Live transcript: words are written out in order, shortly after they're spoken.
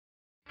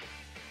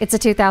It's a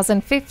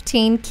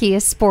 2015 Kia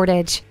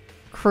Sportage.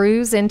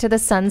 Cruise into the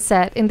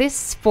sunset in this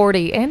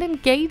sporty and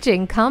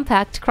engaging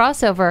compact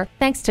crossover.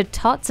 Thanks to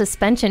taut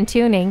suspension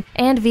tuning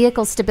and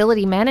vehicle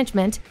stability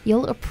management,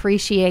 you'll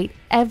appreciate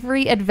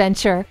every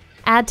adventure.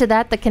 Add to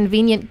that the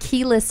convenient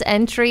keyless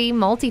entry,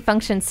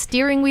 multifunction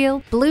steering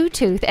wheel,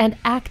 Bluetooth, and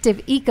active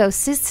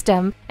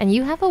ecosystem, and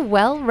you have a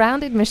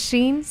well-rounded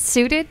machine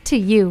suited to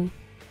you.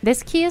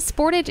 This Kia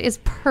Sportage is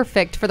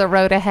perfect for the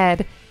road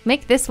ahead.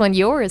 Make this one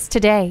yours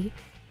today.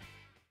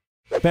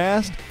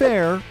 Fast,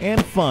 fair,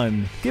 and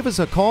fun. Give us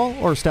a call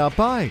or stop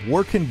by.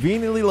 We're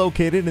conveniently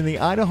located in the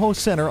Idaho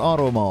Center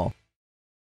Auto Mall.